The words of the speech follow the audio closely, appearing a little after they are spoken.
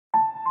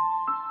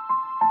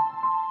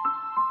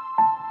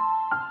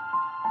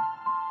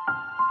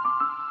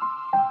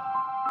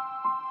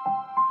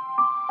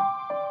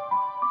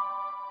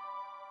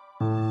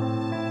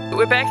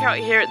we're back out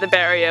here at the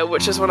barrier,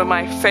 which is one of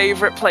my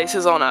favourite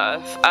places on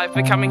earth. I've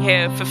been coming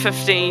here for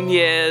 15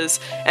 years,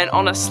 and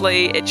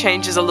honestly it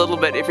changes a little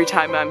bit every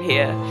time I'm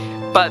here.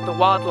 But the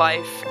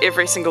wildlife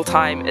every single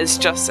time is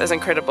just as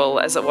incredible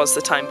as it was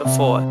the time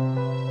before.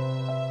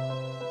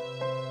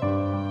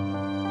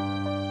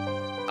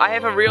 I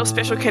have a real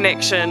special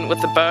connection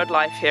with the bird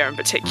life here in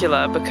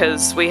particular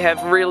because we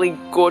have really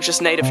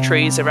gorgeous native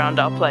trees around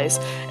our place,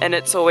 and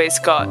it's always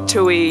got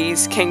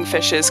tuis,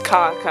 kingfishers,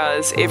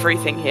 kakas,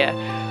 everything here.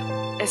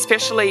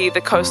 Especially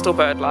the coastal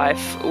bird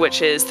life,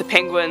 which is the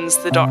penguins,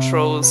 the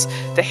dotterels,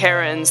 the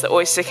herons, the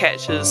oyster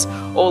catchers,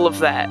 all of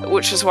that,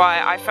 which is why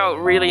I felt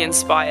really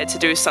inspired to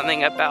do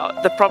something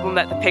about the problem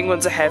that the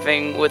penguins are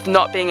having with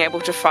not being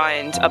able to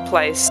find a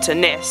place to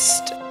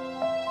nest.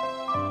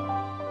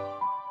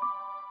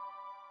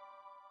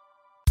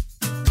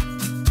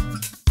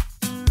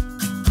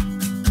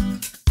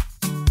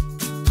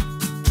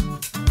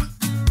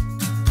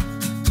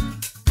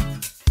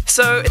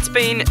 So it's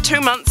been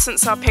 2 months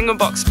since our penguin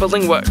box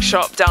building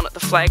workshop down at the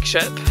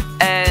flagship,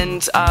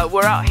 and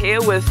we're out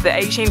here with the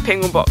 18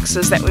 penguin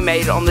boxes that we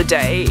made on the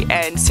day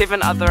and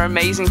 7 other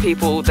amazing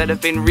people that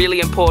have been really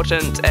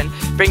important and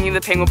bringing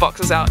the penguin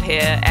boxes out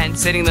here and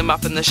setting them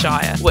up in the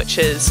Shire, which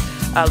is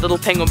a little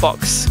penguin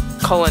box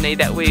colony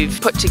that we've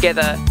put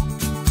together.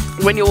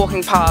 When you're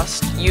walking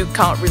past, you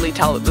can't really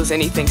tell that there's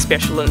anything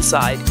special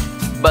inside,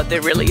 but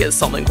there really is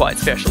something quite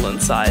special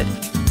inside.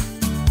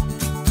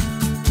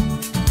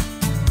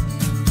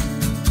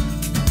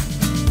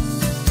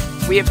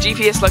 We have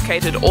GPS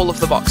located all of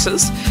the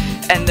boxes,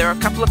 and there are a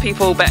couple of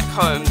people back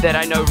home that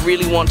I know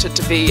really wanted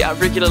to be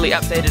regularly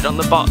updated on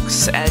the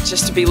box,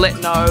 just to be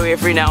let know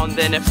every now and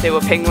then if there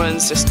were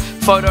penguins, just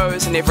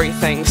photos and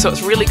everything. So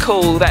it's really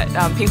cool that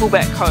people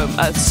back home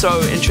are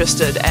so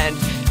interested and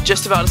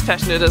just about as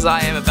passionate as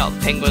I am about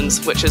the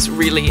penguins, which is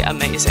really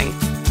amazing.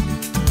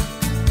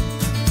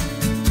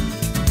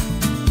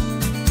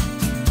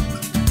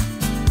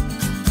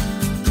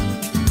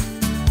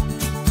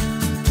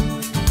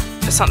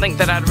 Something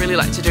that I'd really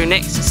like to do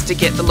next is to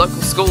get the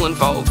local school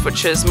involved,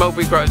 which is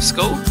Mulberry Grove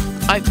School.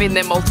 I've been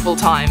there multiple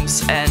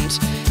times, and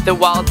the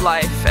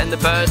wildlife and the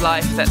bird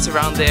life that's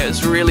around there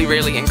is really,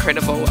 really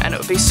incredible, and it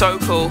would be so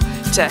cool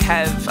to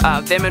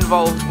have them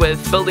involved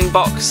with building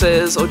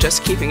boxes or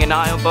just keeping an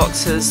eye on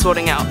boxes,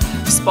 sorting out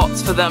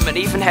spots for them, and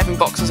even having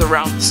boxes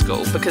around the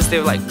school because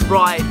they're like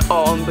right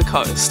on the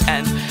coast,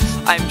 and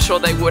I'm sure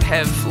they would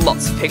have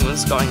lots of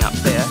penguins going up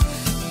there.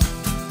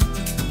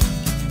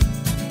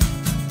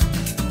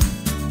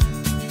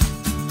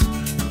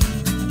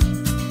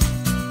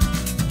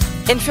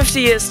 In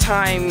 50 years'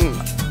 time,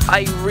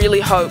 I really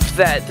hope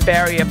that the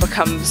barrier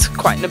becomes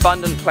quite an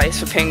abundant place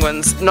for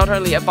penguins. Not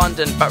only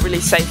abundant, but really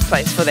safe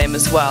place for them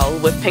as well,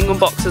 with penguin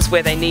boxes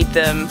where they need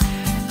them,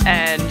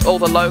 and all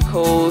the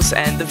locals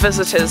and the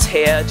visitors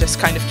here just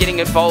kind of getting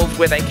involved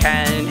where they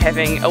can,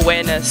 having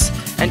awareness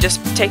and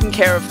just taking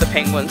care of the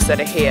penguins that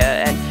are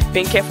here, and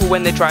being careful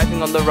when they're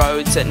driving on the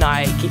roads at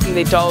night, keeping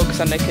their dogs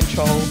under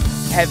control,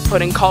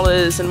 putting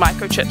collars and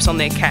microchips on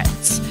their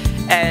cats.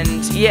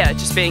 And yeah,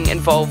 just being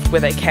involved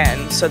where they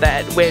can so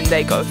that when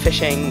they go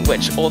fishing,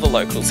 which all the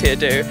locals here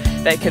do,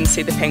 they can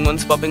see the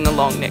penguins bobbing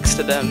along next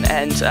to them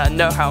and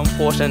know how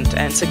important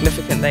and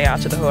significant they are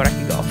to the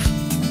Huarachi Gulf.